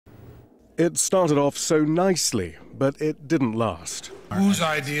It started off so nicely, but it didn't last. Whose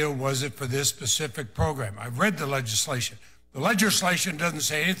idea was it for this specific program? I've read the legislation. The legislation doesn't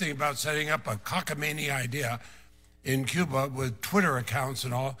say anything about setting up a cockamamie idea in Cuba with Twitter accounts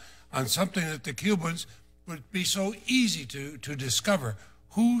and all on something that the Cubans would be so easy to discover.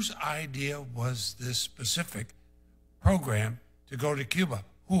 Whose idea was this specific program to go to Cuba?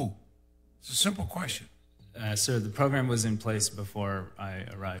 Who? It's a simple question. Sir, the program was in place before I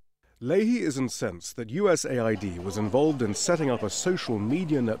arrived. Leahy is incensed that USAID was involved in setting up a social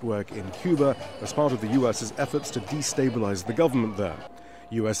media network in Cuba as part of the US's efforts to destabilize the government there.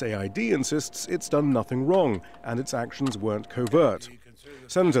 USAID insists it's done nothing wrong and its actions weren't covert.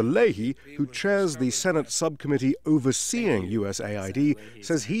 Senator Leahy, who chairs the Senate subcommittee overseeing USAID,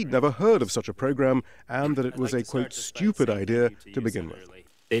 says he'd never heard of such a program and that it was a, quote, stupid idea to begin with.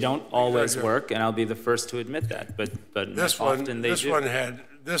 They don't always work, and I'll be the first to admit that, but often they do.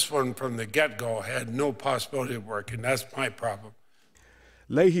 This one from the get-go had no possibility of working. That's my problem.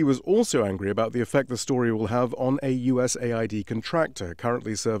 Leahy was also angry about the effect the story will have on a USAID contractor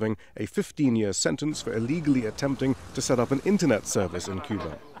currently serving a 15-year sentence for illegally attempting to set up an internet service in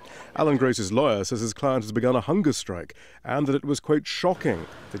Cuba. Alan Gross's lawyer says his client has begun a hunger strike and that it was, quote, shocking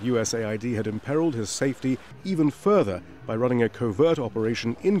that USAID had imperiled his safety even further by running a covert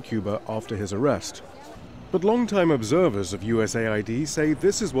operation in Cuba after his arrest. But longtime observers of USAID say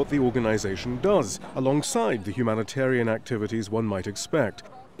this is what the organization does, alongside the humanitarian activities one might expect.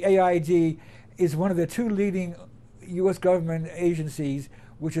 AID is one of the two leading U.S. government agencies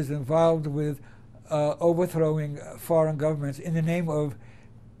which is involved with overthrowing foreign governments in the name of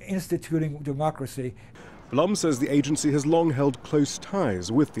instituting democracy. Blum says the agency has long held close ties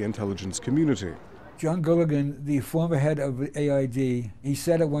with the intelligence community. John Gilligan, the former head of AID, he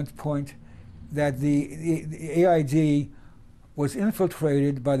said at one point that the AID was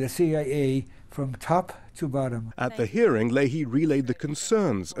infiltrated by the CIA from top to bottom. At the hearing, Leahy relayed the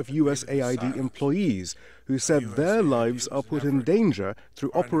concerns of USAID employees who said their lives are put in danger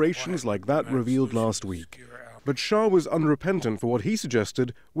through operations like that revealed last week. But Shah was unrepentant for what he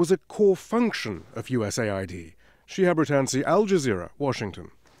suggested was a core function of USAID. Shihab, Rattansi, Al Jazeera,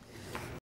 Washington.